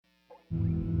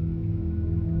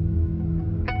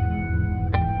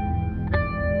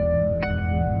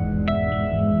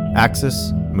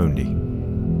Axis Mundi.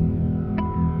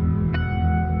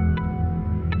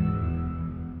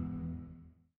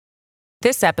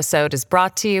 This episode is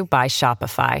brought to you by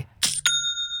Shopify.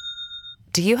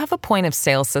 Do you have a point of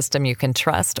sale system you can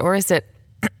trust, or is it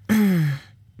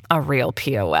a real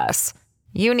POS?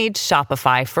 You need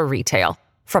Shopify for retail.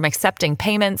 From accepting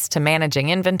payments to managing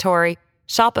inventory,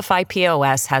 Shopify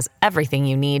POS has everything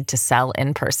you need to sell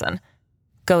in person.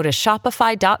 Go to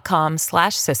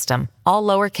shopify.com/system, all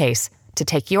lowercase, to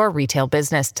take your retail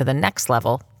business to the next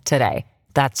level today.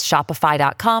 That's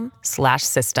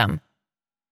shopify.com/system.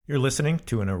 You're listening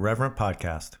to an Irreverent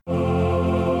podcast.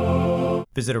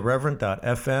 Visit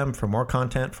irreverent.fm for more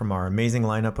content from our amazing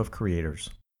lineup of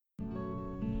creators.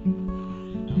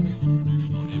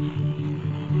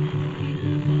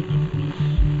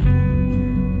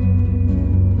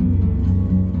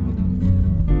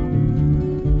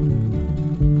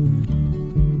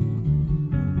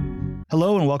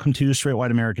 Hello and welcome to Straight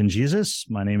White American Jesus.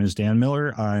 My name is Dan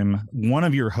Miller. I'm one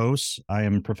of your hosts. I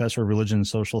am professor of religion and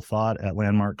social thought at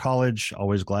Landmark College.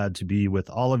 Always glad to be with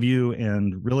all of you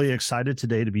and really excited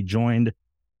today to be joined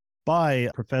by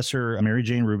Professor Mary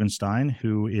Jane Rubenstein,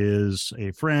 who is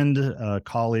a friend, a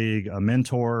colleague, a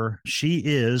mentor. She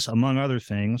is, among other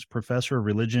things, professor of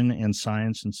religion and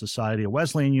science and society at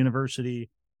Wesleyan University,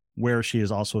 where she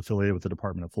is also affiliated with the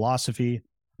Department of Philosophy,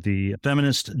 the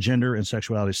Feminist Gender and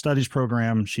Sexuality Studies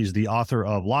program. She's the author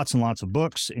of lots and lots of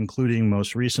books, including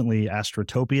most recently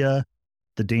Astrotopia,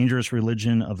 The Dangerous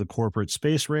Religion of the Corporate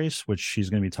Space Race, which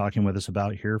she's going to be talking with us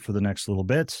about here for the next little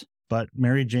bit. But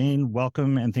Mary Jane,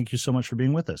 welcome, and thank you so much for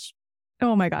being with us.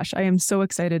 Oh my gosh, I am so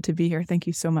excited to be here. Thank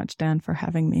you so much, Dan, for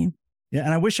having me. Yeah,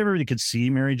 and I wish everybody could see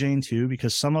Mary Jane too,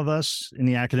 because some of us in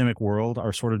the academic world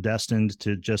are sort of destined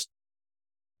to just,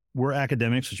 we're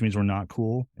academics, which means we're not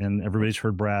cool. And everybody's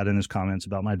heard Brad and his comments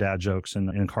about my dad jokes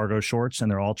and cargo shorts,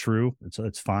 and they're all true.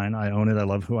 It's fine. I own it. I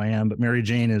love who I am. But Mary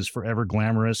Jane is forever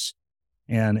glamorous,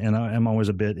 and I'm always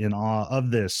a bit in awe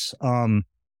of this.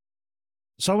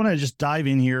 So I want to just dive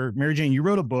in here. Mary Jane, you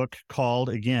wrote a book called,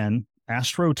 again,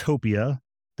 Astrotopia,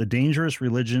 The Dangerous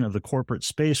Religion of the Corporate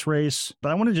Space Race.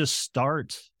 But I want to just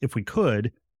start, if we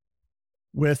could,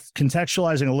 with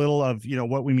contextualizing a little of,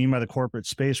 what we mean by the corporate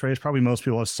space race. Probably most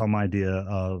people have some idea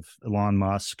of Elon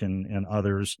Musk and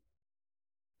others.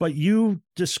 But you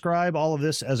describe all of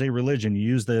this as a religion. You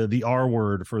use the R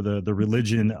word for the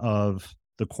religion of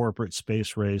the corporate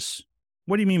space race.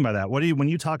 What do you mean by that? When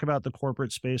you talk about the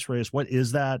corporate space race, what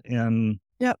is that? And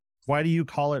why do you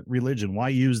call it religion? Why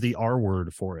use the R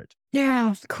word for it?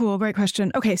 Yeah, cool. Great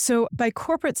question. Okay, so by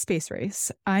corporate space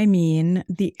race, I mean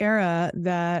the era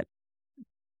that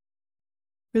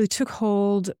really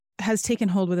has taken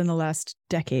hold within the last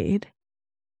decade,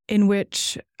 in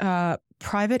which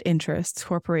private interests,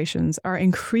 corporations, are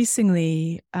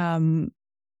increasingly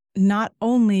not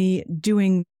only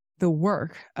doing the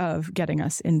work of getting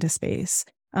us into space,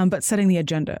 but setting the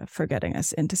agenda for getting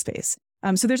us into space.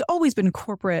 So there's always been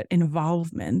corporate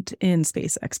involvement in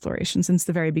space exploration since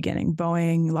the very beginning,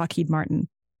 Boeing, Lockheed Martin.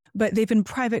 But they've been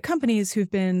private companies who've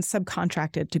been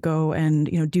subcontracted to go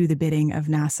and do the bidding of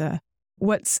NASA.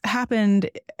 What's happened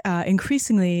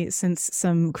increasingly since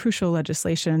some crucial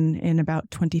legislation in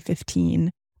about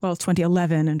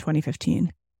 2011 and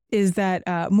 2015, is that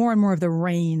more and more of the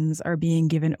reins are being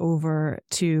given over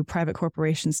to private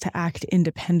corporations to act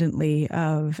independently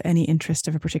of any interest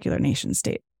of a particular nation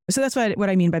state. So that's what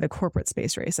I mean by the corporate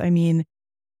space race. I mean,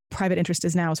 private interest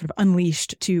is now sort of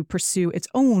unleashed to pursue its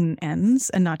own ends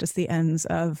and not just the ends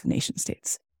of nation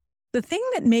states. The thing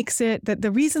that makes it, that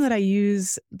the reason that I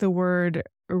use the word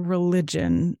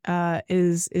religion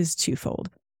is twofold.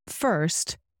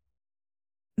 First,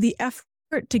 the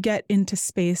effort to get into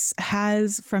space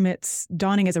has, from its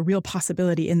dawning as a real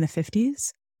possibility in the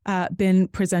 50s, been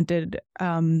presented,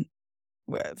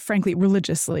 frankly,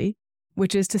 religiously,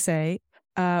 which is to say,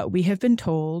 we have been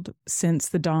told since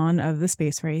the dawn of the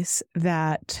space race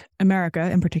that America,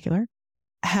 in particular,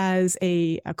 has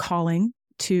a calling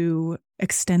to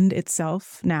extend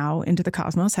itself now into the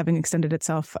cosmos, having extended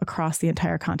itself across the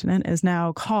entire continent, is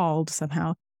now called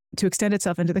somehow to extend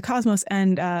itself into the cosmos.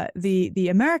 And the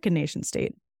American nation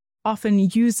state often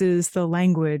uses the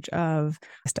language of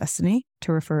destiny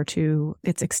to refer to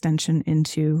its extension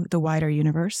into the wider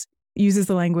universe, uses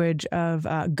the language of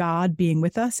God being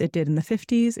with us. It did in the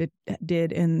 50s. It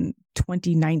did in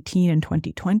 2019 and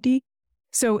 2020.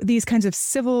 So these kinds of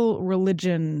civil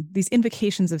religion, these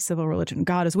invocations of civil religion,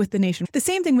 God is with the nation. The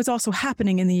same thing was also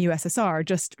happening in the USSR,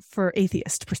 just for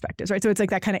atheist perspectives, right? So it's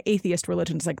like that kind of atheist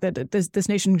religion. It's like that this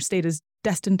nation state is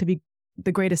destined to be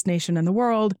the greatest nation in the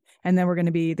world, and then we're going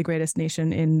to be the greatest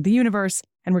nation in the universe,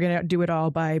 and we're going to do it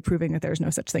all by proving that there's no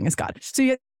such thing as God. So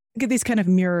you get these kind of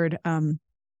mirrored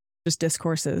just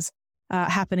discourses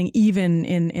happening even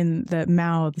in the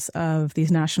mouths of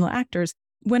these national actors.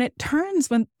 When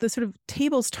the sort of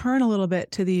tables turn a little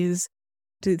bit to these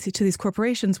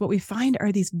corporations, what we find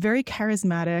are these very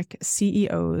charismatic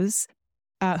CEOs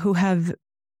who have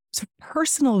sort of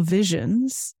personal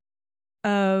visions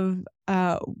of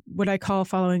what I call,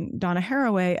 following Donna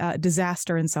Haraway,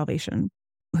 disaster and salvation,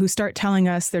 who start telling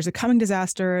us there's a coming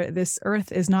disaster. This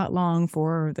earth is not long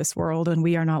for this world, and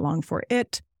we are not long for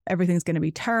it. Everything's going to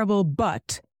be terrible,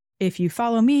 but if you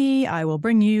follow me, I will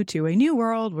bring you to a new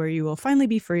world where you will finally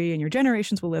be free and your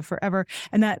generations will live forever.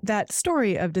 And that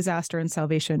story of disaster and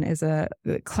salvation is a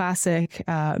classic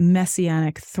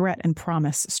messianic threat and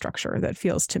promise structure that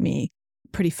feels to me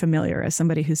pretty familiar as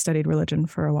somebody who's studied religion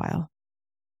for a while.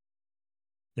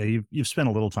 Yeah, you've spent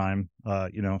a little time,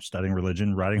 studying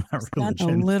religion, writing about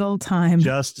religion. A little time,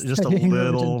 just a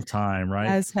little time, right?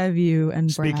 As have you. And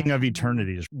speaking Brad. of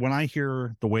eternities, when I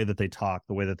hear the way that they talk,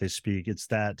 the way that they speak, it's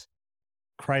that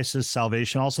crisis,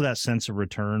 salvation, also that sense of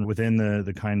return within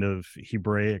the kind of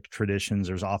Hebraic traditions.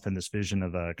 There's often this vision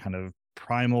of a kind of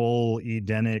primal,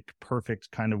 Edenic, perfect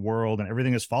kind of world, and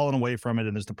everything has fallen away from it,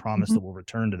 and there's the promise that we'll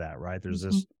return to that, right? There's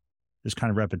this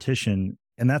kind of repetition,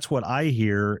 and that's what I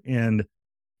hear. And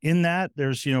in that,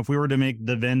 there's, if we were to make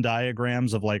the Venn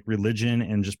diagrams of like religion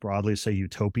and just broadly say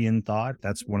utopian thought,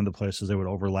 that's one of the places they would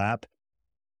overlap.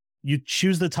 You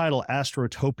choose the title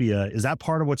Astrotopia. Is that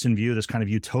part of what's in view, this kind of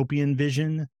utopian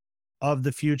vision of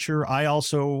the future? I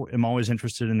also am always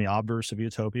interested in the obverse of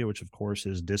utopia, which of course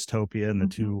is dystopia, and the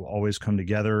two always come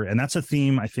together. And that's a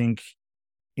theme, I think,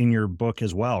 in your book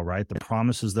as well, right? The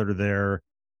promises that are there,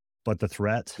 but the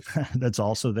threat that's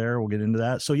also there. We'll get into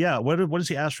that. So yeah, what is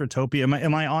the Astrotopia?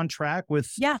 Am I on track with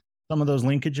some of those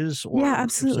linkages? Or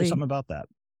absolutely. Say something about that.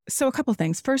 So a couple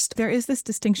things. First, there is this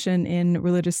distinction in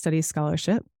religious studies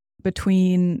scholarship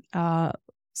between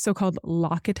so-called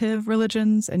locative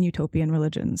religions and utopian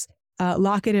religions.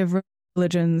 Locative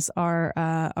religions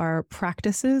are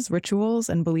practices, rituals,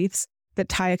 and beliefs that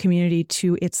tie a community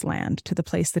to its land, to the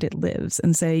place that it lives,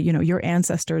 and say, your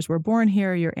ancestors were born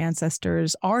here, your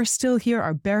ancestors are still here,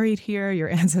 are buried here, your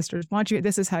ancestors want you.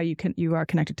 This is how you are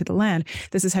connected to the land.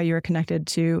 This is how you are connected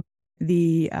to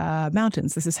the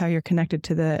mountains. This is how you're connected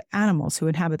to the animals who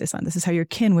inhabit this land. This is how you're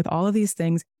kin with all of these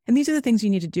things. And these are the things you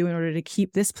need to do in order to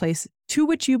keep this place to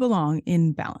which you belong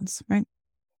in balance, right?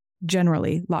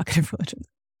 Generally, locative religions.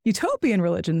 Utopian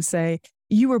religions say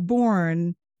you were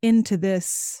born into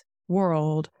this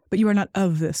world, but you are not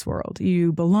of this world.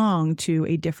 You belong to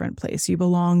a different place. You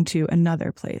belong to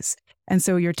another place. And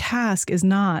so your task is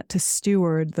not to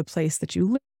steward the place that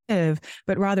you live,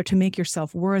 but rather to make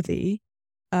yourself worthy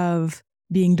of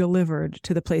being delivered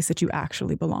to the place that you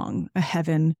actually belong, a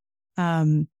heaven,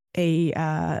 an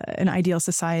ideal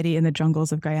society in the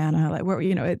jungles of Guyana, like where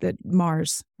at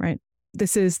Mars, right?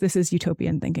 This is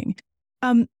utopian thinking.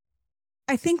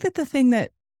 I think that the thing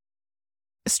that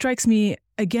strikes me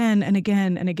again and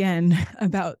again and again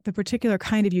about the particular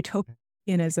kind of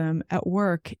utopianism at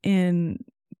work in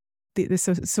the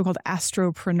so-called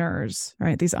astropreneurs,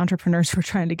 right? These entrepreneurs who are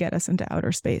trying to get us into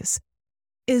outer space,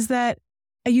 is that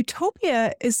a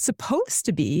utopia is supposed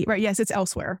to be, right? Yes, it's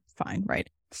elsewhere. Fine, right?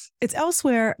 It's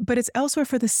elsewhere, but it's elsewhere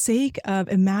for the sake of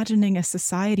imagining a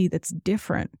society that's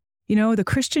different. The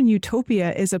Christian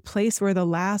utopia is a place where the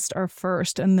last are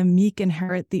first and the meek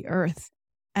inherit the earth.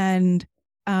 And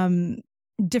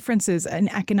differences in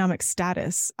economic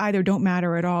status either don't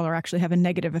matter at all or actually have a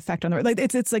negative effect on the, like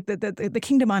it's like the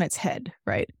kingdom on its head,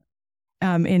 right?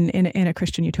 In a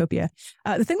Christian utopia.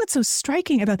 The thing that's so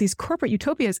striking about these corporate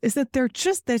utopias is that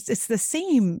it's the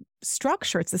same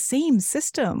structure. It's the same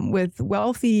system with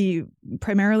wealthy,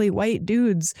 primarily white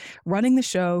dudes running the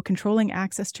show, controlling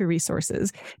access to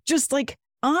resources, just like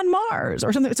on Mars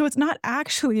or something. So it's not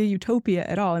actually a utopia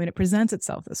at all. I mean, it presents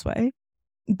itself this way,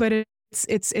 but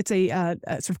it's a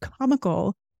sort of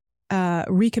comical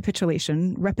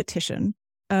repetition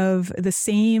of the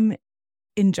same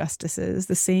injustices,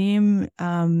 the same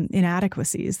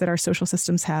inadequacies that our social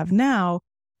systems have now,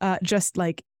 just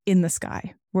like in the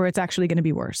sky, where it's actually going to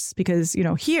be worse. Because,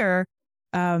 here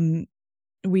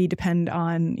we depend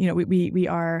on, we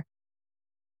are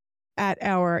at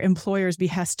our employer's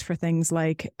behest for things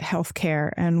like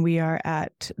healthcare, and we are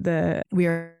at the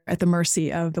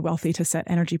mercy of the wealthy to set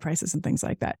energy prices and things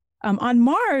like that. On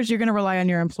Mars, you're going to rely on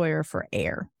your employer for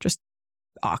air, just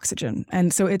oxygen.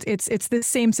 And so it's the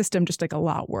same system, just like a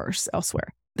lot worse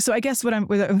elsewhere. So I guess what I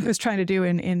was trying to do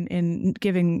in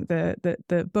giving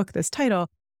the book this title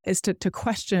is to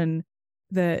question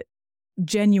the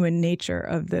genuine nature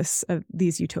of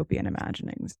these utopian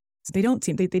imaginings. So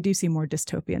they do seem more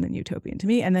dystopian than utopian to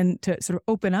me. And then to sort of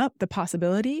open up the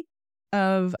possibility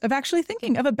of actually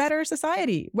thinking of a better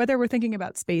society, whether we're thinking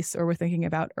about space or we're thinking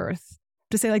about Earth,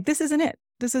 to say like, this isn't it.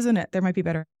 This isn't it. There might be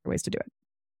better ways to do it.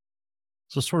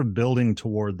 So sort of building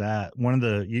toward that,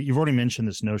 you've already mentioned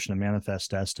this notion of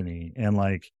manifest destiny, and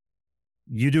like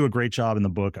you do a great job in the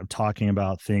book of talking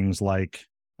about things like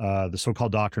the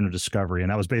so-called doctrine of discovery. And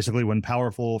that was basically when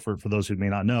powerful, for those who may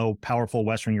not know, powerful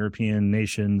Western European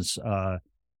nations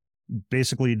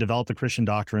basically developed the Christian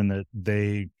doctrine that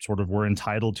they sort of were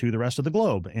entitled to the rest of the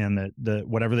globe, and that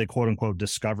whatever they quote unquote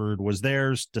discovered was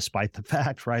theirs, despite the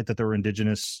fact, right, that there were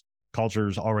indigenous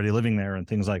cultures already living there and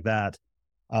things like that.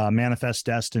 Manifest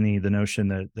destiny, the notion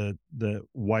that the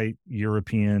white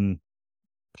European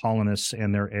colonists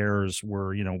and their heirs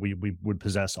were, we would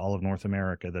possess all of North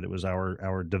America, that it was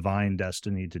our divine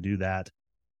destiny to do that.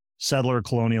 Settler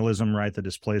colonialism, right, the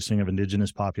displacing of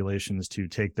indigenous populations to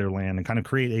take their land and kind of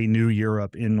create a new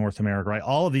Europe in North America, right?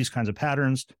 All of these kinds of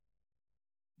patterns,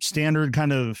 standard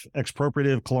kind of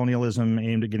expropriative colonialism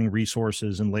aimed at getting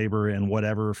resources and labor and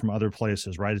whatever from other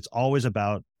places, right? It's always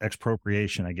about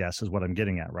expropriation, I guess, is what I'm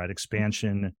getting at, right?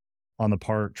 Expansion on the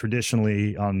part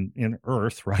traditionally in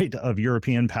Earth, right, of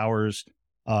European powers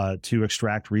to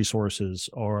extract resources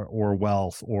or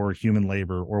wealth or human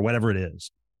labor or whatever it is.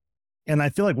 And I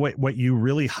feel like what you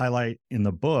really highlight in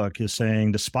the book is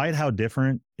saying, despite how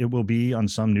different it will be on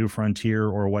some new frontier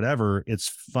or whatever, it's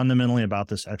fundamentally about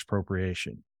this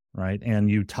expropriation, right? And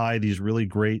you tie these really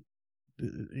great,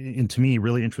 and to me,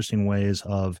 really interesting ways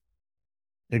of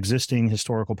existing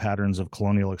historical patterns of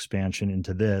colonial expansion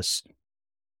into this.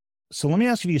 So let me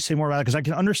ask you to say more about it, because I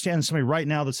can understand somebody right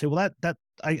now that say, well, that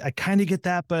I kind of get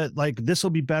that, but like this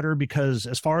will be better because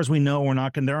as far as we know,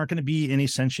 there aren't going to be any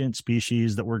sentient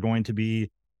species that we're going to be,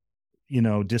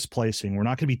 displacing. We're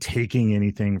not going to be taking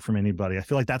anything from anybody. I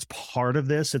feel like that's part of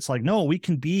this. It's like, no, we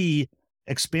can be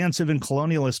expansive and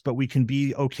colonialist, but we can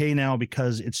be okay now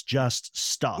because it's just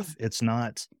stuff. It's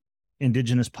not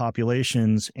indigenous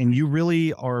populations. And you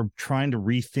really are trying to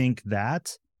rethink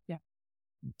that. Yeah.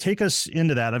 Take us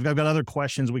into that. I've got other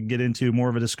questions we can get into, more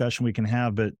of a discussion we can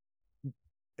have, but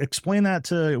explain that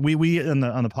to we on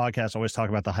the podcast always talk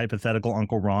about the hypothetical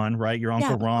Uncle Ron, right? Your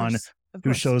Uncle Ron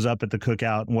who shows up at the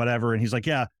cookout and whatever, and he's like,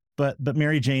 yeah, but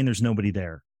Mary Jane, there's nobody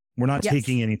there. We're not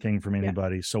taking anything from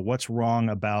anybody. Yeah. So what's wrong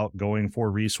about going for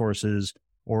resources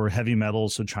or heavy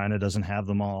metals so China doesn't have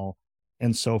them all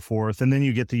and so forth? And then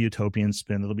you get the utopian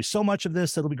spin. There'll be so much of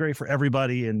this that'll be great for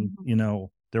everybody, and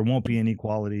there won't be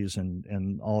inequalities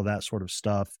and all of that sort of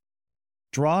stuff.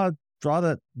 Draw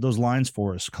those lines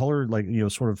for us. Color,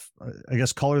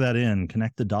 color that in,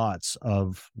 connect the dots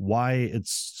of why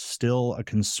it's still a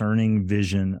concerning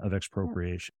vision of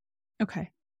expropriation.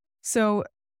 Okay. So,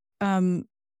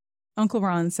 Uncle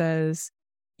Ron says,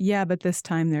 yeah, but this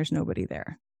time there's nobody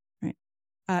there, right?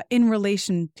 In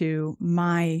relation to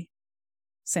my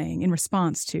saying, in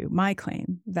response to my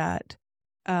claim that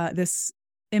this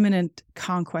imminent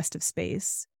conquest of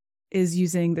space is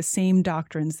using the same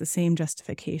doctrines, the same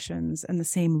justifications, and the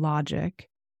same logic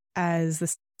as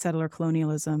the settler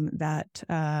colonialism that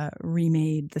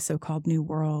remade the so-called New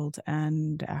World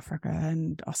and Africa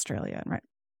and Australia, right?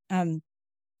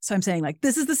 So I'm saying, like,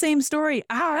 this is the same story.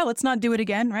 Let's not do it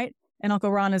again, right? And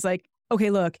Uncle Ron is like,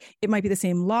 okay, look, it might be the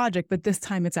same logic, but this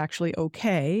time it's actually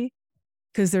okay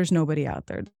because there's nobody out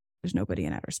there. There's nobody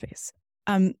in outer space.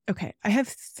 Okay, I have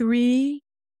 3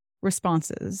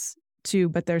 responses to,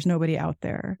 but there's nobody out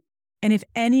there. And if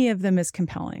any of them is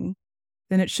compelling,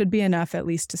 then it should be enough at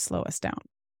least to slow us down.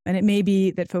 And it may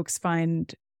be that folks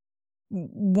find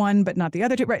one, but not the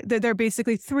other 2, right? There are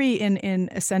basically 3 in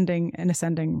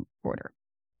ascending order.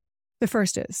 The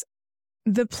first is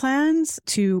the plans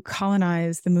to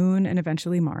colonize the moon and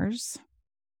eventually Mars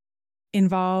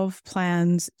involve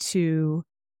plans to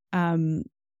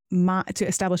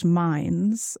establish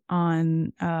mines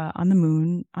on the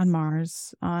moon, on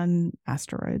Mars, on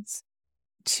asteroids,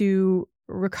 to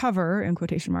recover, in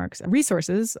quotation marks,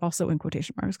 resources, also in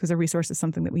quotation marks, because a resource is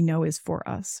something that we know is for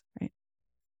us, right?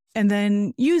 And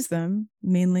then use them,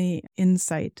 mainly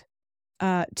insight,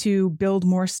 to build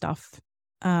more stuff,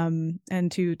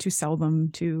 and to sell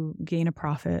them to gain a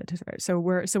profit. So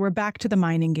we're back to the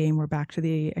mining game. We're back to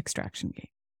the extraction game.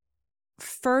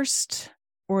 First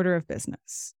order of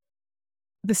business.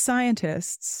 The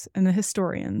scientists and the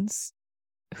historians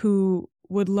who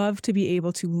would love to be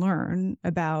able to learn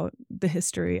about the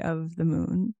history of the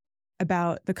moon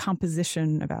about the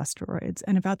composition of asteroids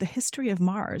and about the history of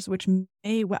Mars, which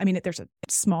may, well, I mean, there's a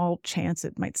small chance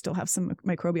it might still have some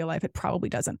microbial life. It probably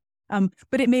doesn't.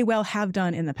 But it may well have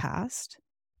done in the past,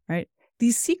 right?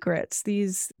 These secrets,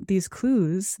 these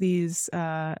clues, these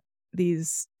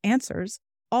answers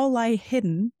all lie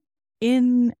hidden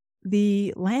in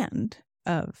the land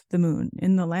of the moon,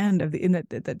 in the land of in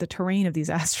the terrain of these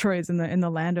asteroids, in the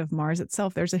land of Mars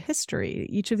itself. There's a history.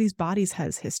 Each of these bodies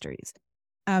has histories.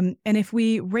 And if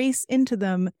we race into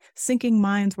them, sinking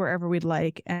minds wherever we'd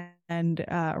like and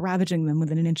ravaging them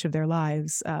within an inch of their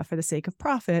lives for the sake of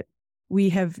profit, we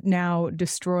have now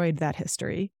destroyed that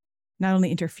history, not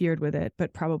only interfered with it,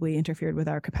 but probably interfered with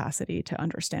our capacity to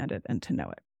understand it and to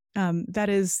know it. That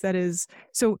is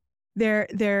so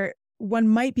there one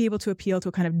might be able to appeal to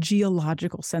a kind of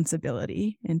geological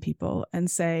sensibility in people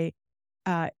and say,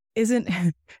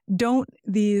 don't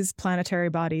these planetary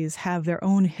bodies have their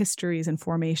own histories and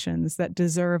formations that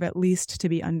deserve at least to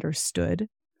be understood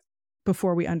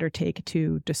before we undertake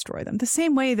to destroy them? The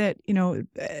same way that,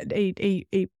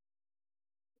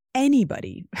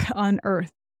 anybody on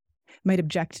Earth might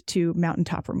object to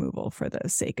mountaintop removal for the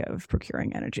sake of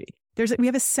procuring energy. We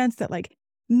have a sense that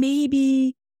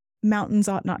maybe mountains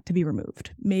ought not to be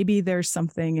removed. Maybe there's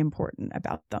something important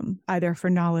about them, either for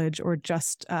knowledge or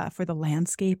just for the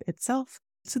landscape itself.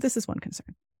 So this is one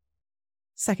concern.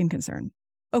 Second concern.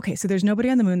 Okay, so there's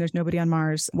nobody on the moon, there's nobody on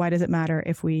Mars. Why does it matter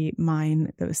if we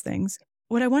mine those things?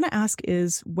 What I want to ask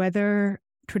is whether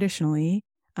traditionally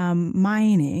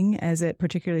mining, as it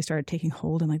particularly started taking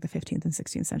hold in the 15th and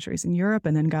 16th centuries in Europe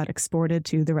and then got exported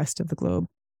to the rest of the globe,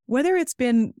 whether it's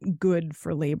been good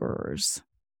for laborers.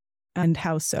 And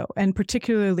how so? And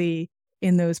particularly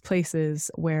in those places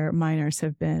where miners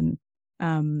have been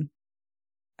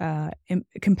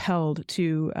compelled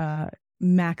to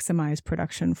maximize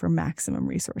production for maximum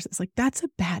resources. That's a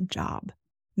bad job.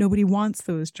 Nobody wants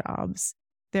those jobs.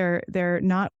 They're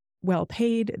not well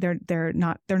paid. They're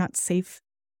not safe.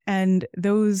 And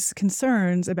those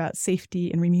concerns about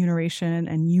safety and remuneration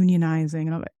and unionizing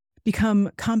and all that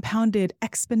become compounded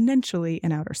exponentially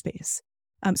in outer space.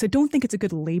 So I don't think it's a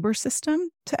good labor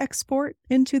system to export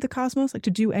into the cosmos,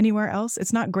 to do anywhere else.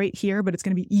 It's not great here, but it's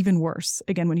going to be even worse,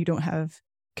 again, when you don't have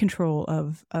control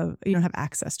you don't have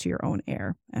access to your own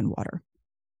air and water.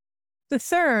 The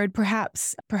third,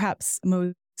 perhaps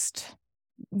most,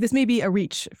 this may be a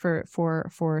reach for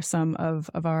some of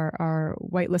our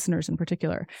white listeners in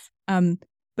particular.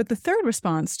 But the third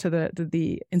response to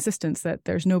the insistence that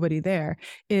there's nobody there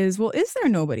is, well, is there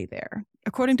nobody there?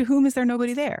 According to whom is there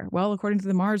nobody there? Well, according to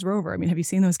the Mars rover. I mean, have you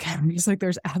seen those cameras?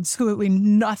 There's absolutely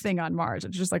nothing on Mars.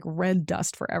 It's just red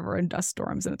dust forever and dust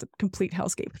storms, and it's a complete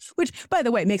hellscape. Which, by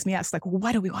the way, makes me ask, well,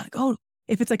 why do we want to go?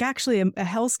 If it's actually a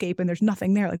hellscape and there's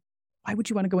nothing there, why would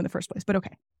you want to go in the first place? But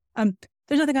okay.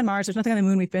 There's nothing on Mars. There's nothing on the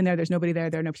moon. We've been there. There's nobody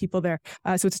there. There are no people there.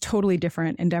 So it's a totally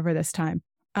different endeavor this time.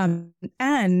 And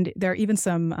there are even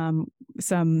some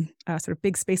sort of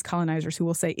big space colonizers who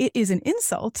will say it is an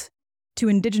insult to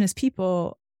indigenous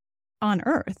people on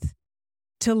Earth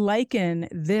to liken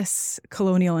this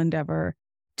colonial endeavor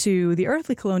to the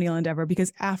earthly colonial endeavor,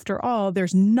 because after all,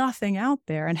 there's nothing out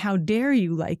there. And how dare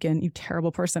you liken, you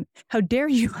terrible person, how dare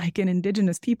you liken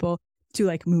indigenous people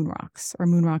to moon rocks or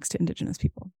moon rocks to indigenous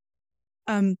people?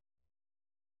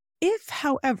 If,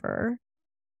 however,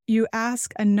 you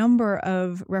ask a number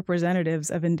of representatives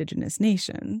of indigenous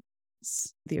nations,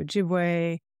 the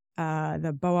Ojibwe,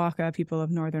 the Bo'aka people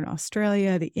of Northern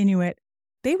Australia, the Inuit,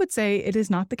 they would say it is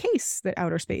not the case that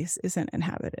outer space isn't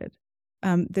inhabited,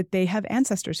 that they have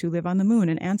ancestors who live on the moon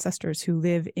and ancestors who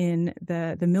live in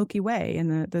the Milky Way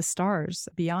and the stars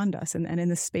beyond us and in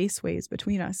the spaceways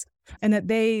between us, and that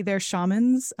their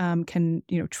shamans can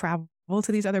travel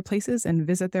to these other places and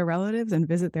visit their relatives and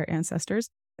visit their ancestors.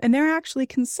 And they're actually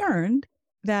concerned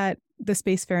that the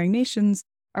spacefaring nations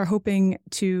are hoping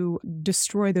to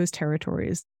destroy those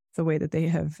territories the way that they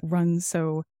have run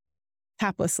so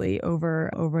haplessly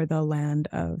over the land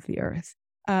of the Earth.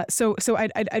 So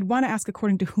I'd want to ask,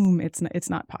 according to whom it's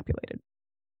not populated.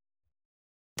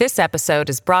 This episode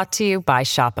is brought to you by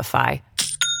Shopify.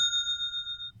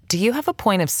 Do you have a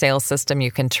point of sale system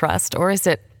you can trust, or is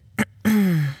it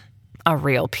a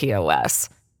real POS?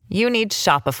 You need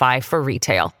Shopify for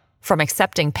retail. From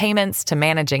accepting payments to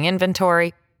managing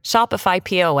inventory, Shopify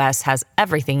POS has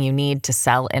everything you need to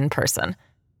sell in person.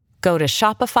 Go to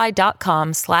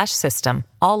shopify.com/system,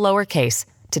 all lowercase,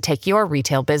 to take your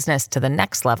retail business to the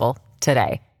next level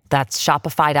today. That's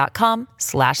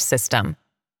shopify.com/system.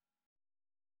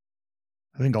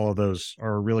 I think all of those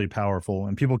are really powerful,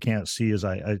 and people can't see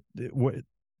things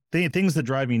that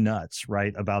drive me nuts,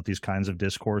 right, about these kinds of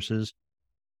discourses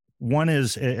One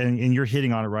is, and you're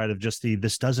hitting on it, right, of just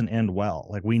this doesn't end well.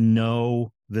 Like, we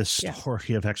know this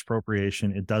story of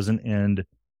expropriation, it doesn't end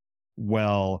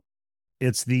well.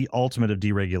 It's the ultimate of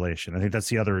deregulation. I think that's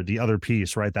the other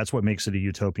piece, right? That's what makes it a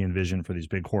utopian vision for these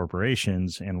big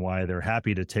corporations, and why they're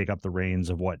happy to take up the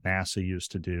reins of what NASA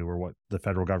used to do, or what the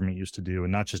federal government used to do,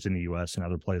 and not just in the US and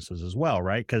other places as well,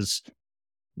 right? Because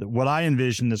what I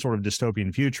envision, the sort of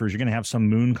dystopian future, is you're going to have some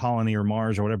moon colony or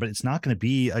Mars or whatever, but it's not going to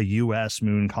be a US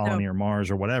moon colony or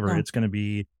Mars or whatever. No. It's going to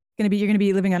be you're going to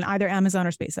be living on either Amazon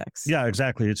or SpaceX. Yeah,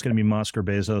 exactly. It's going to be Musk or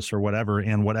Bezos or whatever,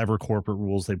 and whatever corporate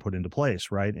rules they put into place,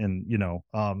 right? And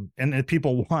and if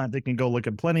people want, they can go look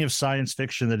at plenty of science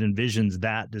fiction that envisions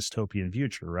that dystopian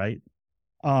future, right?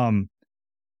 But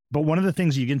one of the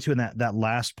things you get into in that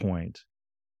last point,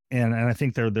 and I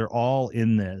think they're all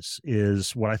in this,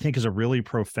 is what I think is a really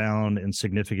profound and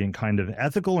significant kind of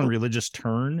ethical and religious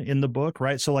turn in the book,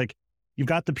 right? So, like, you've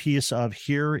got the piece of,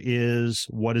 here is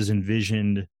what is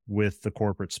envisioned with the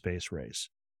corporate space race,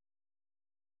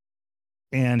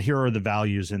 and here are the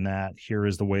values in that, here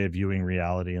is the way of viewing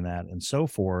reality in that, and so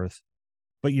forth.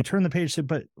 But you turn the page and say,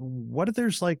 but what if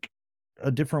there's like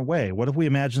a different way? What if we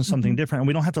imagine something different? And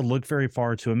we don't have to look very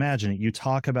far to imagine it. You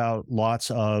talk about lots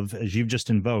of, as you've just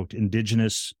invoked,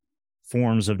 indigenous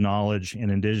forms of knowledge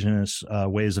and indigenous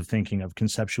ways of thinking, of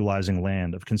conceptualizing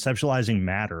land, of conceptualizing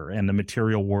matter and the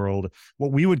material world,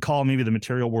 what we would call maybe the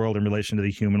material world in relation to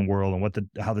the human world, and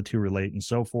how the two relate, and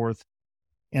so forth.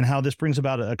 And how this brings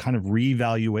about a kind of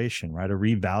revaluation, right? A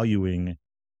revaluing,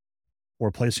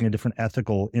 or placing a different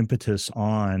ethical impetus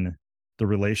on the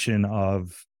relation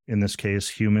of, in this case,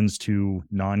 humans to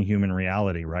non-human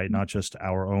reality, right? Not just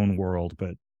our own world,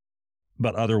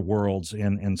 but other worlds,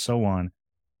 and so on.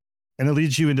 And it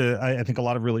leads you into, I think, a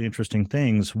lot of really interesting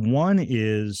things. One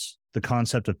is the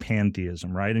concept of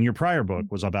pantheism, right? And your prior book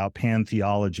was about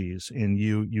pantheologies, and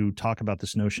you talk about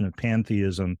this notion of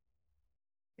pantheism.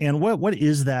 And what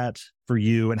is that for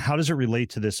you, and how does it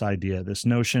relate to this idea, this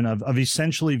notion of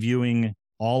essentially viewing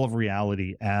all of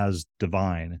reality as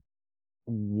divine?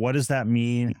 What does that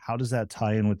mean? How does that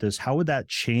tie in with this? How would that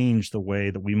change the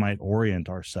way that we might orient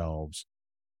ourselves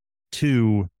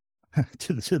to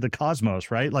the cosmos,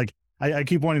 right? Like, I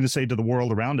keep wanting to say to the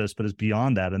world around us, but it's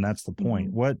beyond that, and that's the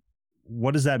point. What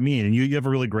does that mean? And you have a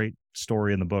really great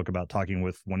story in the book about talking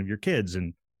with one of your kids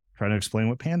and trying to explain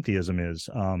what pantheism is.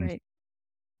 Right.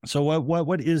 So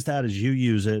what is that as you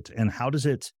use it, and how does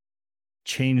it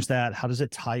change that? How does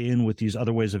it tie in with these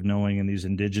other ways of knowing, and these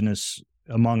indigenous,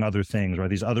 among other things,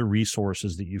 right? These other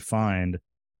resources that you find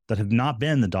that have not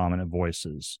been the dominant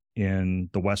voices in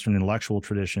the Western intellectual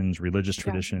traditions, religious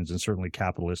traditions, and certainly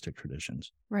capitalistic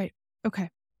traditions. Right.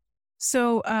 Okay.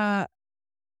 So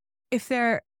if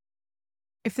the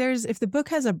book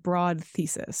has a broad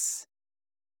thesis,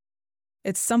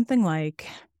 it's something like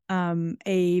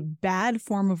a bad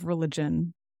form of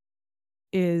religion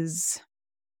is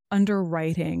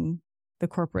underwriting the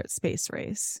corporate space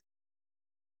race.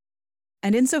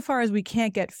 And insofar as we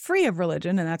can't get free of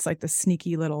religion, and that's like the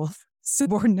sneaky little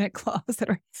subordinate clause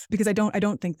because I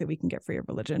don't think that we can get free of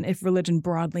religion. If religion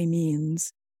broadly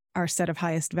means our set of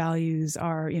highest values,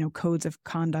 our codes of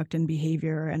conduct and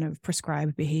behavior and of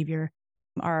prescribed behavior,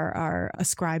 our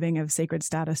ascribing of sacred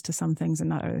status to some things and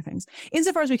not other things.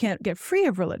 Insofar as we can't get free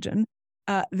of religion,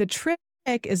 the trick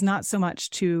is not so much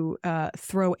to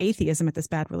throw atheism at this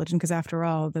bad religion, because after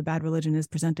all, the bad religion is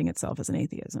presenting itself as an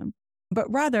atheism,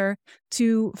 but rather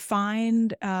to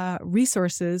find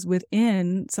resources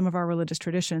within some of our religious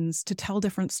traditions to tell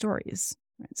different stories.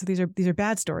 Right? So these are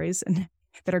bad stories and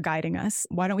that are guiding us.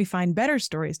 Why don't we find better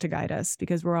stories to guide us?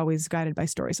 Because we're always guided by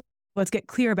stories. Let's get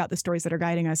clear about the stories that are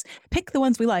guiding us. Pick the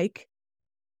ones we like,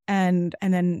 and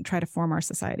then try to form our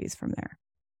societies from there.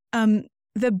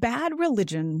 The bad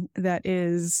religion that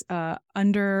is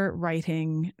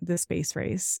underwriting the space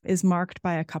race is marked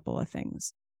by a couple of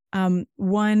things.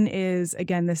 One is,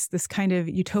 again, this kind of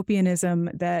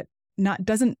utopianism that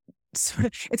doesn't sort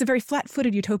of, it's a very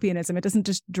flat-footed utopianism. It doesn't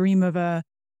just dream of an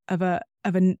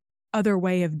other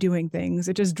way of doing things.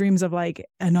 It just dreams of like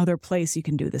another place you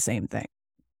can do the same thing,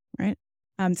 right?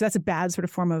 So that's a bad sort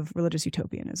of form of religious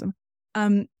utopianism.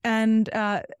 And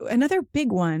another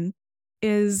big one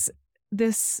is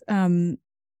this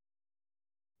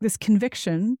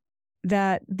conviction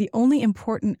that the only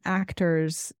important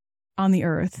actors on the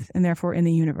earth, and therefore in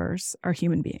the universe, are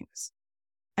human beings.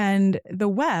 And the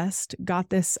West got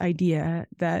this idea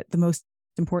that the most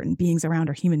important beings around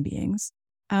are human beings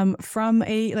from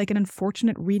an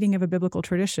unfortunate reading of a biblical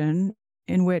tradition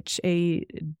in which a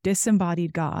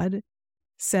disembodied God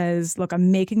says, look,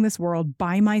 I'm making this world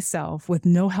by myself with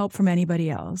no help from anybody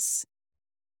else.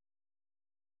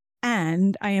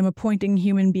 And I am appointing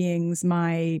human beings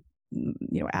my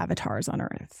avatars on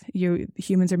earth.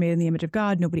 Humans are made in the image of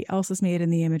God. Nobody else is made in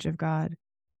the image of God.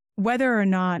 Whether or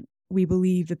not we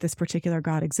believe that this particular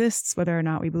God exists, whether or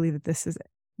not we believe that this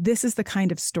is the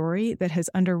kind of story that has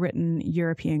underwritten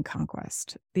European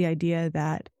conquest. The idea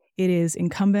that it is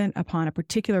incumbent upon a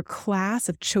particular class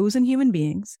of chosen human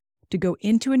beings to go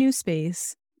into a new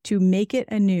space, to make it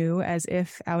anew as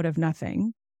if out of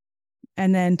nothing,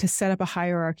 and then to set up a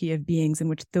hierarchy of beings in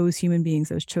which those human beings,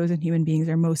 those chosen human beings,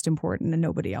 are most important and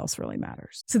nobody else really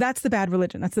matters. So that's the bad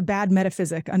religion. That's the bad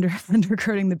metaphysic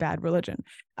undergirding the bad religion.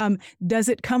 Does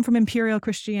it come from imperial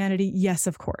Christianity? Yes,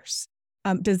 of course.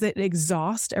 Does it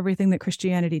exhaust everything that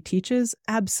Christianity teaches?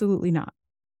 Absolutely not.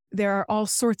 There are all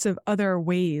sorts of other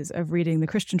ways of reading the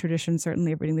Christian tradition,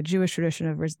 certainly of reading the Jewish tradition,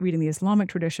 of reading the Islamic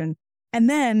tradition, and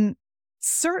then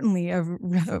certainly of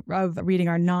reading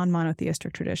our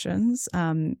non-monotheistic traditions,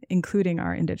 including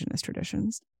our indigenous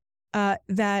traditions,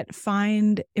 that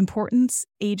find importance,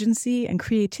 agency, and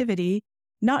creativity,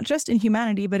 not just in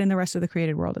humanity, but in the rest of the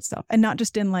created world itself. And not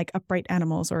just in like upright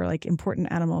animals or like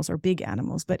important animals or big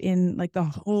animals, but in like the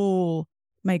whole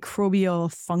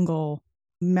microbial, fungal,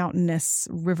 mountainous,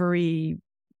 rivery,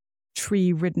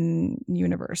 tree-ridden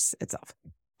universe itself.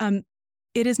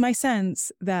 It is my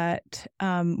sense that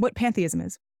what pantheism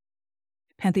is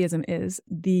pantheism is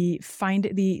the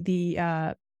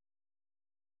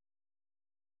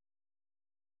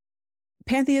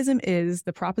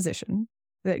proposition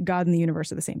that God and the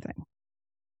universe are the same thing.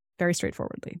 Very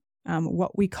straightforwardly.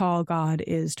 What we call God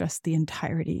is just the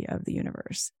entirety of the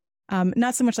universe.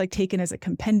 Not so much like taken as a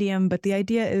compendium, but the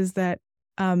idea is that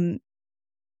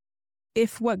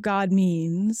if what God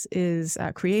means is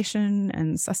creation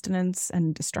and sustenance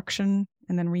and destruction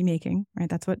and then remaking, right?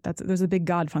 Those are the big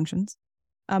God functions.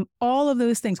 All of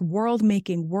those things, world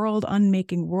making, world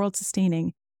unmaking, world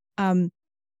sustaining,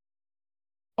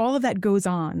 all of that goes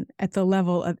on at the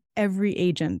level of every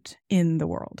agent in the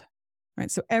world,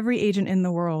 right? So every agent in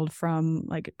the world, from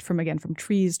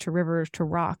trees to rivers to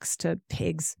rocks to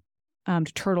pigs to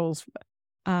turtles,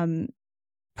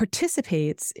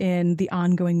 participates in the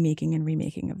ongoing making and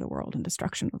remaking of the world and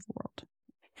destruction of the world.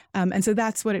 And so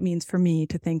that's what it means for me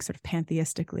to think sort of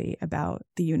pantheistically about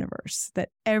the universe, that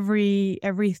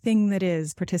everything that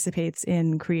is participates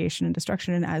in creation and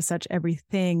destruction, and as such,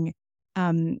 everything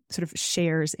sort of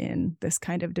shares in this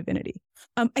kind of divinity.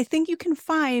 I think you can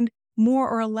find more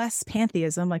or less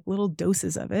pantheism, like little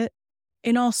doses of it,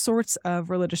 in all sorts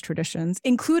of religious traditions,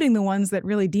 including the ones that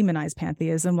really demonize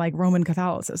pantheism, like Roman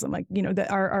Catholicism, that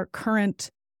our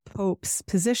current Pope's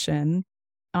position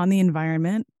on the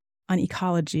environment, on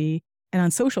ecology, and on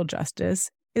social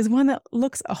justice is one that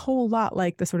looks a whole lot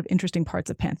like the sort of interesting parts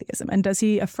of pantheism. And does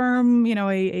he affirm,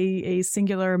 a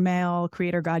singular male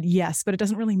creator God? Yes, but it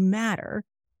doesn't really matter,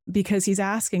 because he's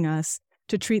asking us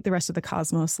to treat the rest of the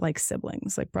cosmos like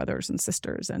siblings, like brothers and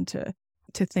sisters, and to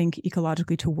think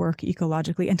ecologically, to work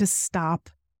ecologically, and to stop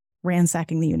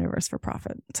ransacking the universe for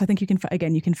profit. So I think you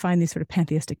can find these sort of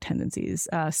pantheistic tendencies,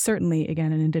 certainly,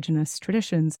 again, in indigenous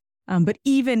traditions, but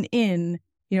even in,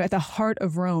 at the heart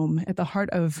of Rome, at the heart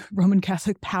of Roman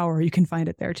Catholic power, you can find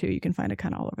it there too. You can find it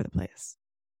kind of all over the place.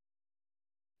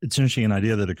 It's interesting. An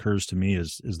idea that occurs to me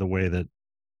is the way that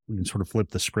we can sort of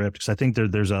flip the script, because I think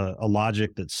there's a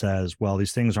logic that says, well,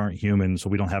 these things aren't human, so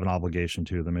we don't have an obligation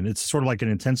to them. And it's sort of like an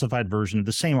intensified version of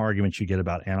the same arguments you get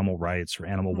about animal rights or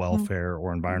animal welfare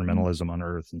or environmentalism on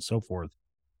Earth and so forth.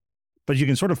 But you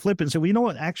can sort of flip it and say, well, you know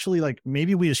what, actually, like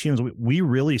maybe we as humans, we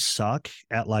really suck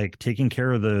at like taking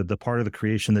care of the part of the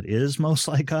creation that is most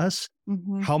like us.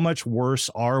 Mm-hmm. How much worse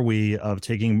are we of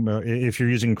taking, if you're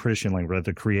using Christian language,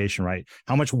 the creation, right?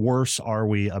 How much worse are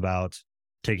we about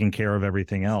taking care of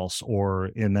everything else? Or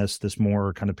in this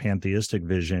more kind of pantheistic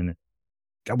vision,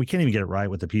 God, we can't even get it right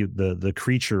with the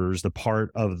creatures, the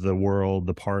part of the world,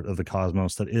 the part of the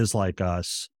cosmos that is like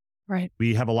us. Right.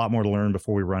 We have a lot more to learn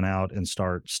before we run out and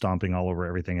start stomping all over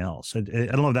everything else. I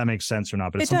don't know if that makes sense or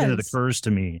not, but it's something that occurs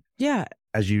to me. Yeah.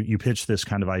 As you pitch this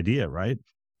kind of idea, right?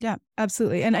 Yeah,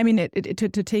 absolutely. And I mean, to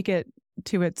take it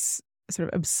to its sort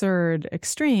of absurd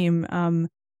extreme,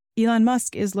 Elon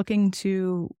Musk is looking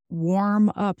to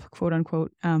warm up, quote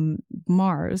unquote,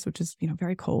 Mars, which is,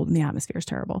 very cold and the atmosphere is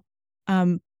terrible,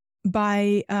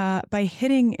 by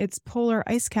hitting its polar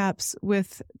ice caps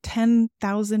with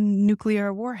 10,000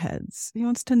 nuclear warheads. He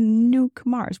wants to nuke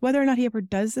Mars. Whether or not he ever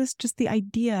does this, just the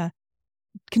idea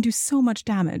can do so much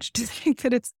damage. To think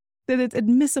that it's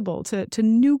admissible to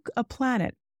nuke a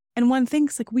planet, and one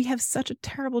thinks like we have such a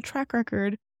terrible track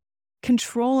record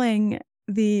controlling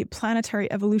the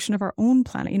planetary evolution of our own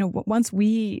planet. Once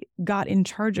we got in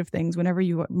charge of things, whenever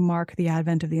you mark the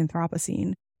advent of the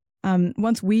Anthropocene,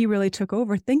 once we really took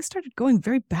over, things started going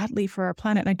very badly for our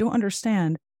planet. And I don't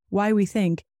understand why we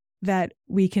think that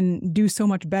we can do so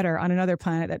much better on another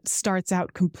planet that starts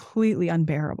out completely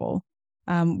unbearable.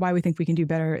 Why we think we can do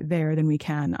better there than we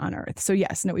can on Earth. So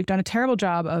yes, we've done a terrible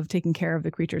job of taking care of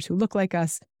the creatures who look like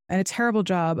us, and a terrible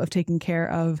job of taking care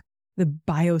of the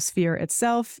biosphere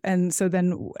itself. And so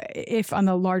then if on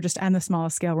the largest and the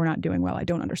smallest scale we're not doing well, I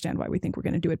don't understand why we think we're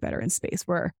going to do it better in space,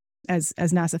 where as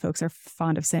NASA folks are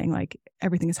fond of saying, like,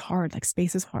 everything is hard, like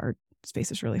space is hard. Space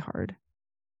is really hard.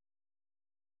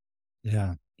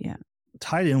 Yeah. Yeah.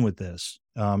 Tied in with this,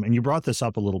 and you brought this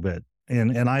up a little bit,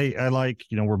 and I like,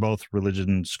 we're both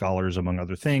religion scholars among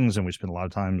other things, and we spend a lot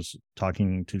of times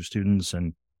talking to students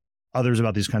and others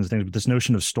about these kinds of things, but this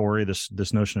notion of story,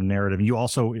 this notion of narrative. You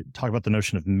also talk about the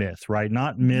notion of myth, right?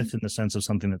 Not myth in the sense of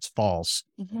something that's false,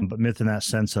 but myth in that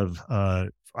sense of,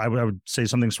 I would say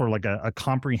something sort of like a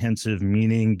comprehensive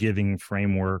meaning-giving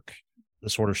framework that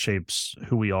sort of shapes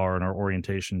who we are and our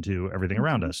orientation to everything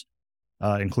around us,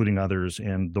 including others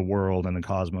and the world and the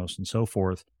cosmos and so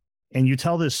forth. And you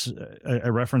tell this, I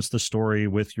referenced the story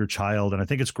with your child, and I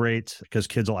think it's great because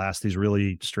kids will ask these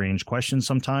really strange questions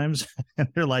sometimes, and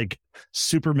they're like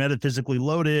super metaphysically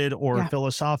loaded or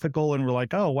philosophical, and we're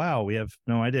like, oh, wow, we have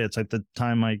no idea. It's like the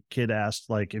time my kid asked,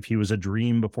 like, if he was a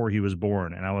dream before he was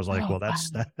born, and I was like,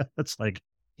 that's like,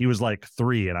 he was like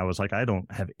 3, and I was like, I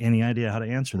don't have any idea how to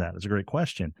answer that. It's a great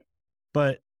question.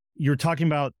 But you're talking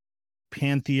about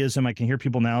pantheism. I can hear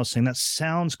people now saying that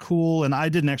sounds cool. And I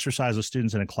did an exercise with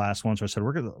students in a class once where I said,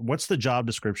 what's the job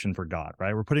description for God,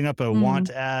 right? We're putting up a want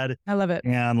ad. I love it.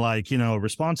 And like,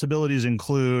 responsibilities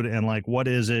include, and like, what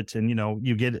is it? And,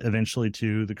 you get eventually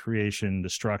to the creation,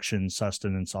 destruction,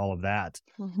 sustenance, all of that.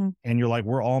 And you're like,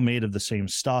 we're all made of the same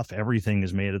stuff. Everything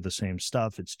is made of the same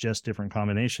stuff. It's just different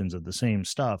combinations of the same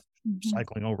stuff,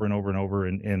 cycling over and over and over.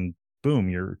 And boom,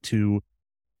 you're to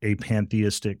a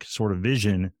pantheistic sort of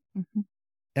vision.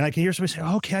 And I can hear somebody say,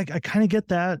 okay, I kind of get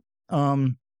that.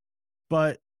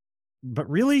 But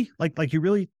really, like you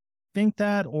really think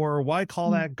that, or why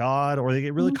call that God? Or they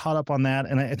get really caught up on that.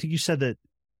 And I think you said that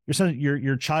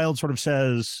your child sort of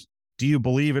says, do you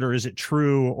believe it, or is it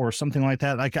true, or something like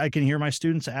that? I can hear my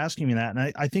students asking me that.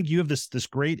 And I think you have this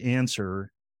great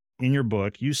answer in your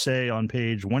book. You say on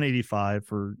page 185,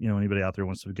 for, anybody out there who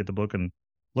wants to get the book and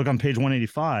look on page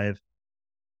 185,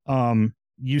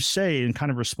 you say, in kind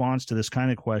of response to this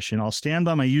kind of question, I'll stand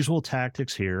by my usual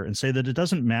tactics here and say that it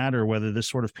doesn't matter whether this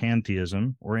sort of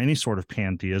pantheism or any sort of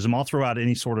pantheism, I'll throw out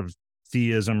any sort of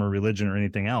theism or religion or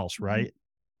anything else, right?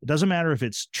 It doesn't matter if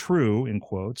it's true, in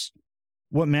quotes.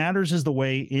 What matters is the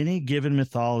way any given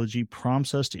mythology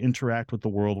prompts us to interact with the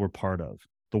world we're part of,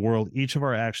 the world each of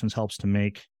our actions helps to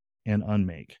make and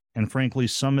unmake. And frankly,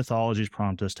 some mythologies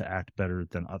prompt us to act better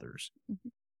than others.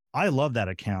 I love that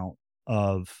account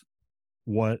of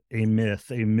what a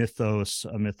myth, a mythos,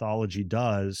 a mythology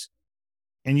does.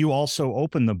 And you also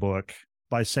open the book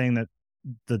by saying that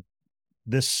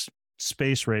this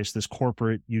space race, this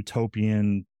corporate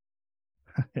utopian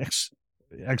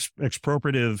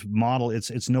expropriative model,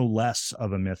 it's no less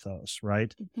of a mythos,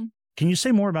 right? Can you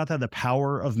say more about that, the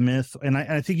power of myth? And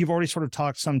I think you've already sort of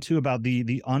talked some too about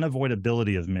the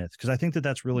unavoidability of myth, because I think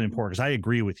that's really important, because I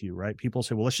agree with you, right? People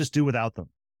say, well, let's just do without them.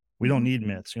 We don't need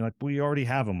myths. You're like, we already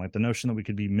have them. Like the notion that we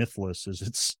could be mythless is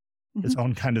its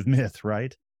own kind of myth,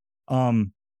 right?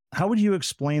 How would you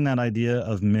explain that idea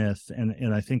of myth?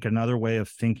 And I think another way of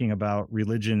thinking about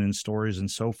religion and stories and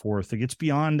so forth, it gets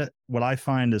beyond what I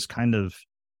find is kind of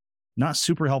not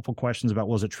super helpful questions about,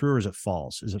 well, is it true or is it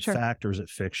false? Is it fact or is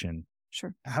it fiction?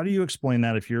 Sure. How do you explain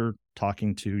that if you're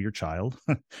talking to your child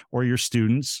or your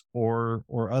students or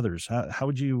others? How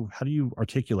do you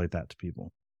articulate that to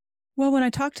people? Well, when I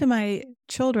talk to my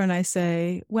children, I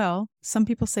say, well, some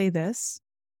people say this,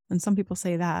 and some people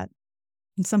say that,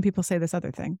 and some people say this other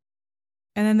thing.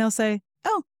 And then they'll say,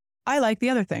 oh, I like the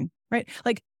other thing, right?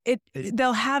 Like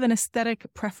they'll have an aesthetic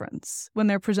preference when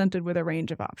they're presented with a range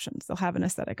of options. They'll have an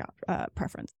aesthetic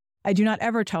preference. I do not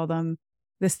ever tell them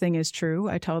this thing is true.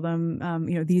 I tell them,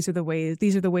 these are the ways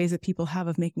that people have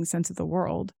of making sense of the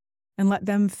world, and let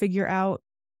them figure out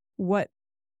what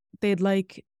they'd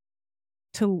like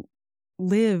to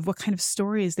live, what kind of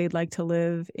stories they'd like to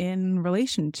live in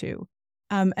relation to.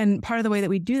 And part of the way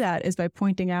that we do that is by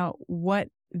pointing out what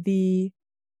the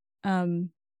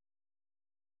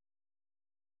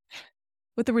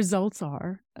results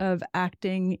are of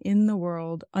acting in the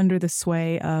world under the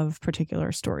sway of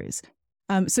particular stories.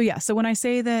 So when I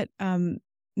say that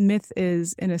myth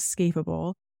is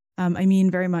inescapable, I mean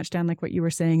very much, Dan, like what you were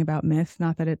saying about myth,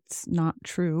 not that it's not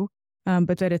true,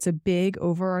 but that it's a big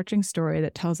overarching story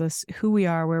that tells us who we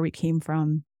are, where we came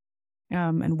from,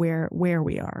 and where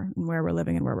we are and where we're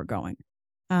living and where we're going.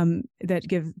 That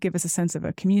give us a sense of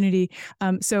a community.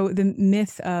 So the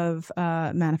myth of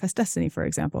manifest destiny, for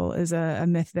example, is a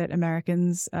myth that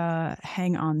Americans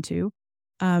hang on to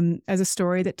as a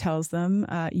story that tells them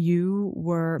you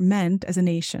were meant as a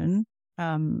nation,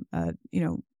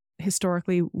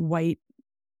 historically white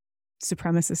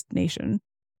supremacist nation,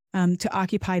 to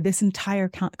occupy this entire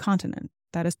continent.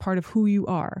 That is part of who you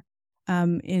are.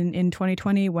 In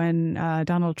 2020, when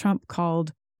Donald Trump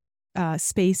called outer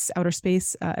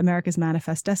space, America's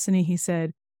manifest destiny, he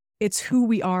said, it's who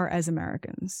we are as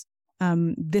Americans.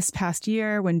 This past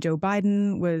year, when Joe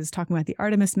Biden was talking about the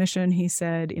Artemis mission, he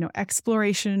said,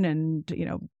 exploration and,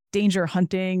 danger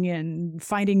hunting and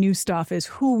finding new stuff is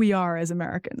who we are as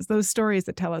Americans. Those stories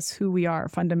that tell us who we are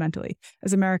fundamentally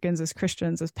as Americans, as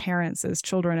Christians, as parents, as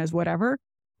children, as whatever,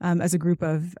 as a group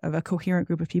of a coherent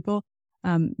group of people,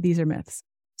 these are myths.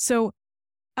 So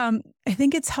I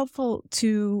think it's helpful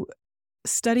to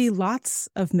study lots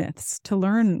of myths, to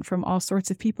learn from all sorts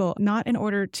of people, not in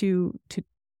order to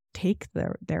take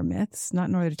their myths, not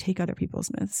in order to take other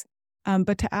people's myths,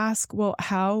 but to ask, well,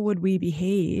 how would we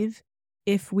behave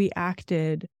if we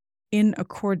acted in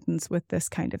accordance with this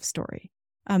kind of story?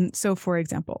 So, for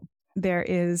example, there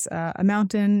is a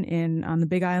mountain on the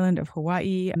Big Island of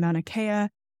Hawaii, Mauna Kea.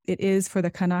 It is, for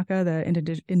the Kanaka,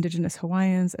 the indigenous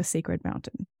Hawaiians, a sacred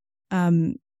mountain.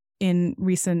 In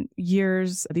recent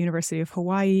years, the University of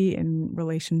Hawaii, in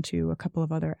relation to a couple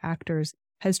of other actors,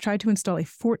 has tried to install a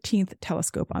 14th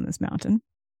telescope on this mountain.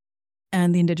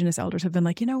 And the indigenous elders have been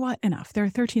like, you know what? Enough. There are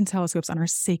 13 telescopes on our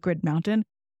sacred mountain.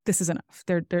 This is enough.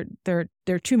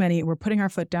 They're too many. We're putting our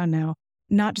foot down now.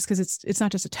 Not just because it's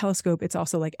not just a telescope. It's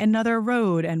also like another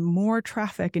road and more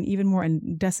traffic and even more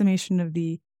and decimation of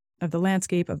the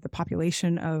landscape, of the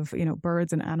population of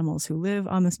birds and animals who live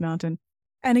on this mountain.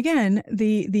 And again,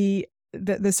 the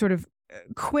sort of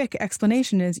quick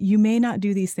explanation is you may not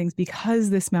do these things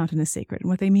because this mountain is sacred. And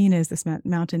what they mean is this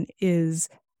mountain is,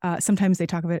 sometimes they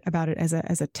talk about it as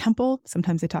a temple.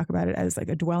 Sometimes they talk about it as like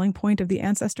a dwelling point of the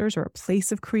ancestors or a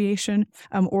place of creation,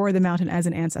 or the mountain as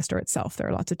an ancestor itself. There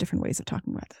are lots of different ways of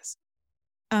talking about this.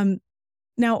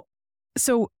 Now,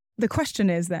 so the question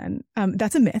is then,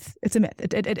 that's a myth. It's a myth.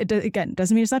 It again,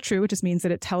 doesn't mean it's not true. It just means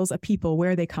that it tells a people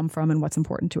where they come from and what's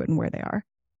important to it and where they are.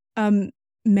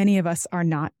 Many of us are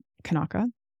not Kanaka.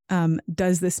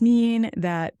 Does this mean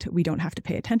that we don't have to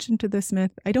pay attention to this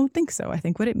myth? I don't think so. I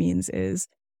think what it means is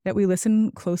that we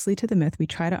listen closely to the myth. We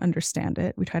try to understand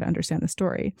it. We try to understand the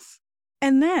story.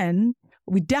 And then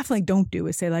what we definitely don't do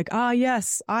is say like,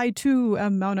 yes, I too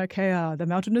am Mauna Kea. The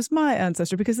mountain is my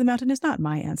ancestor, because the mountain is not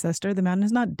my ancestor. The mountain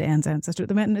is not Dan's ancestor.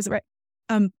 The mountain is right.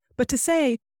 But to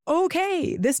say,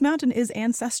 okay, this mountain is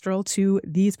ancestral to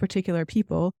these particular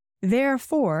people.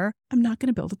 Therefore, I'm not going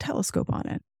to build a telescope on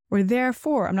it. Or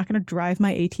therefore, I'm not going to drive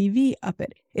my ATV up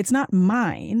it. It's not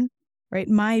mine, right?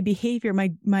 My behavior,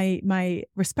 my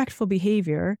respectful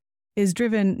behavior is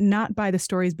driven not by the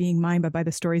stories being mine, but by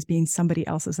the stories being somebody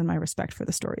else's, and my respect for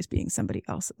the stories being somebody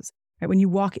else's. Right? When you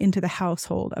walk into the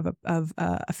household of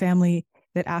a family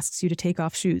that asks you to take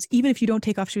off shoes, even if you don't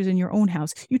take off shoes in your own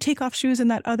house, you take off shoes in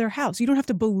that other house. You don't have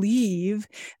to believe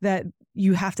that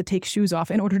you have to take shoes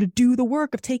off in order to do the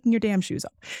work of taking your damn shoes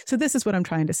off. So this is what I'm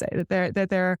trying to say,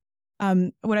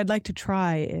 what I'd like to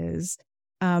try is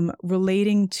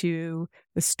relating to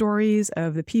the stories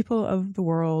of the people of the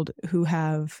world who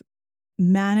have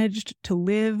managed to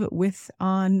live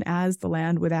as the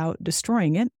land without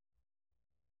destroying it,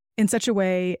 in such a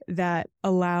way that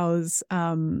allows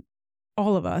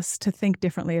all of us to think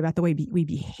differently about the way we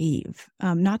behave,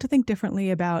 not to think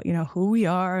differently about, who we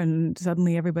are and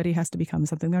suddenly everybody has to become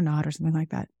something they're not or something like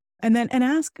that. And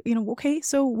ask, okay,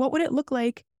 so what would it look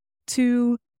like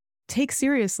to take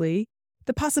seriously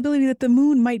the possibility that the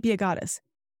moon might be a goddess?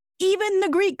 Even the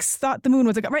Greeks thought the moon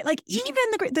was a goddess, right? Like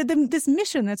even this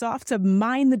mission that's off to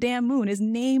mine the damn moon is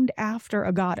named after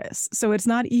a goddess. So it's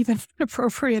not even an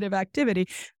appropriative activity.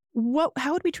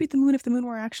 How would we treat the moon if the moon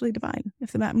were actually divine?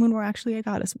 If the moon were actually a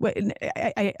goddess?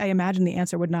 I imagine the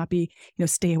answer would not be,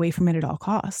 stay away from it at all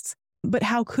costs. But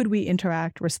how could we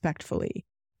interact respectfully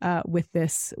with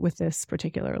this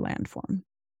particular landform?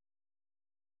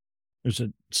 There's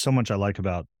so much I like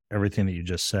about everything that you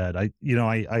just said.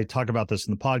 I talk about this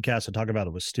in the podcast. I talk about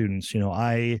it with students.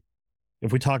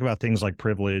 If we talk about things like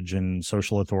privilege and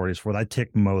social authorities, I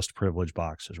tick most privilege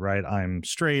boxes, right? I'm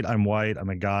straight, I'm white, I'm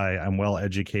a guy, I'm well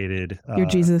educated. You're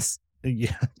Jesus.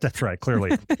 Yeah, that's right.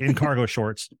 Clearly in cargo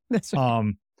shorts. That's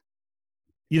right.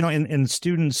 and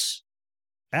students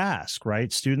ask,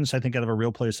 right? Students, I think, out of a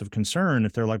real place of concern,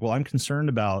 if they're like, well, I'm concerned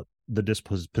about the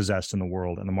dispossessed in the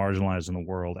world and the marginalized in the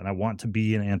world, and I want to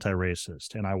be an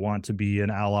anti-racist, and I want to be an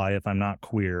ally if I'm not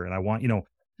queer, and I want,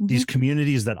 these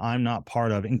communities that I'm not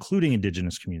part of, including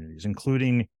indigenous communities,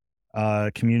 including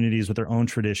communities with their own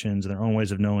traditions and their own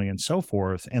ways of knowing and so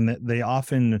forth. And that they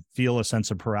often feel a sense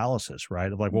of paralysis,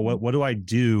 right? Of like, well, what do I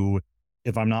do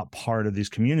if I'm not part of these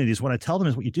communities? What I tell them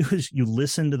is what you do is you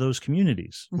listen to those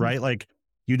communities, right? Like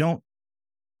you don't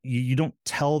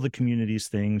tell the communities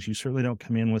things. You certainly don't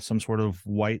come in with some sort of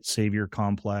white savior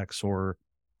complex or,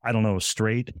 I don't know,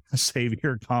 straight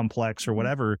savior complex or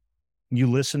whatever. You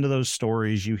listen to those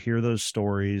stories, you hear those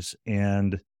stories,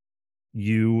 and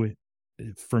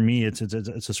for me, it's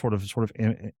a sort of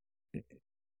I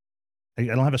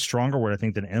don't have a stronger word, I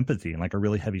think, than empathy, and like a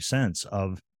really heavy sense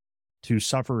of to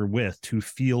suffer with, to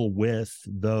feel with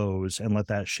those and let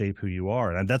that shape who you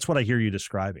are. And that's what I hear you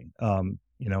describing,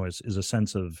 is a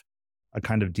sense of a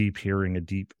kind of deep hearing, a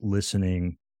deep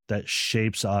listening that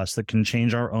shapes us, that can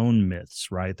change our own myths,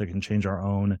 right? That can change our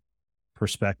own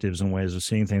perspectives and ways of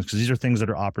seeing things, because these are things that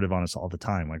are operative on us all the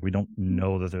time. Like we don't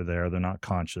know that they're there. They're not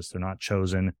conscious. They're not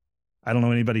chosen. I don't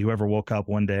know anybody who ever woke up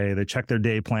one day, they checked their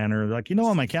day planner, they're like,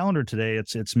 on my calendar today,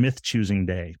 it's myth choosing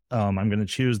day. I'm going to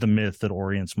choose the myth that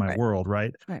orients my world.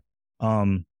 Right.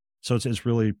 So it's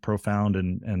really profound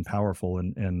and powerful.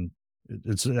 And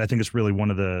I think it's really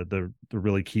one of the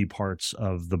really key parts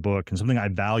of the book, and something I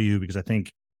value, because I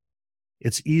think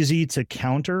it's easy to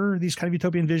counter these kind of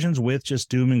utopian visions with just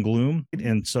doom and gloom.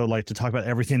 And so like to talk about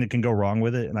everything that can go wrong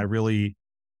with it. And I really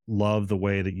love the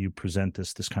way that you present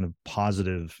this kind of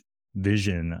positive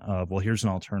vision of, well, here's an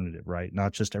alternative, right?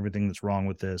 Not just everything that's wrong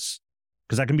with this,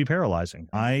 because that can be paralyzing.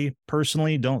 I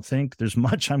personally don't think there's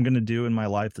much I'm going to do in my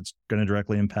life that's going to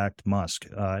directly impact Musk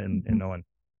and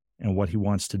what he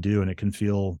wants to do. And it can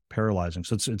feel paralyzing.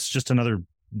 So it's just another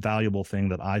valuable thing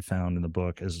that I found in the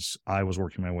book as I was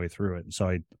working my way through it. And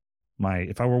so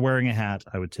if I were wearing a hat,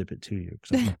 I would tip it to you,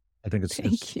 because I think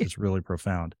it's really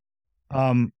profound.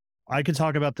 I could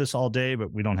talk about this all day,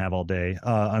 but we don't have all day,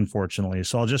 unfortunately.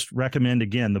 So I'll just recommend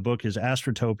again, the book is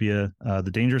Astrotopia,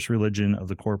 The Dangerous Religion of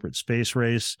the Corporate Space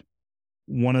Race.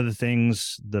 One of the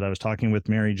things that I was talking with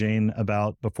Mary Jane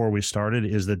about before we started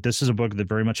is that this is a book that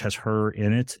very much has her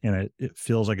in it, and it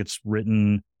feels like it's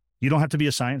written. You don't have to be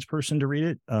a science person to read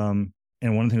it. And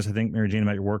one of the things I think, Mary Jane,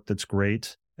 about your work that's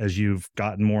great as you've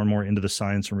gotten more and more into the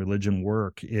science and religion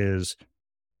work is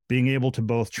being able to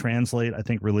both translate, I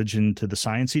think, religion to the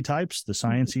sciencey types, the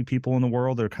sciencey people in the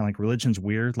world. They're kind of like, religion's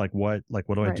weird. What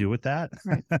do I do with that?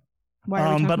 Right. Why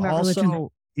are we talking about religion?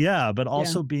 But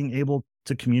also being able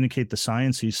to communicate the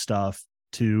sciencey stuff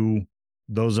to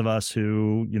those of us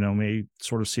who, may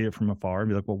sort of see it from afar and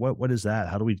be like, well, what is that?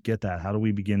 How do we get that? How do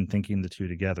we begin thinking the two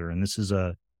together? And this is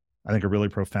I think a really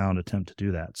profound attempt to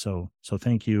do that. So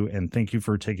thank you. And thank you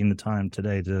for taking the time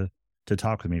today to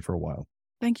talk with me for a while.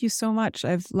 Thank you so much.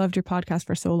 I've loved your podcast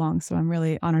for so long, so I'm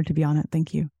really honored to be on it.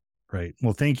 Thank you. Great.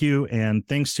 Well, thank you. And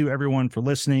thanks to everyone for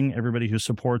listening, everybody who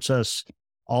supports us,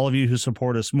 all of you who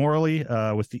support us morally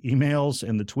with the emails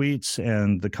and the tweets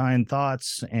and the kind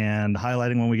thoughts and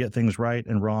highlighting when we get things right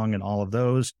and wrong and all of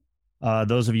those.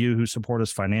 Those of you who support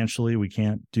us financially, we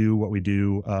can't do what we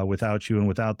do without you and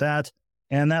without that.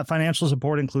 And that financial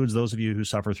support includes those of you who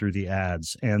suffer through the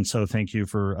ads. And so thank you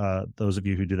for those of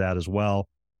you who do that as well.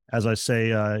 As I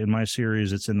say in my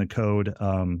series, it's in the code.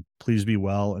 Please be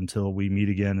well until we meet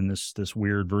again in this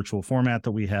weird virtual format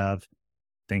that we have.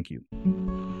 Thank you.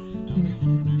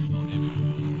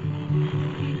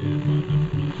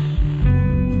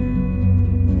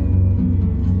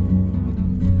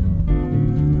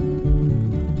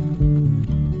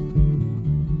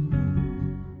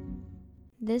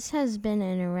 This has been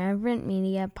an Irreverent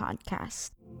Media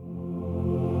podcast.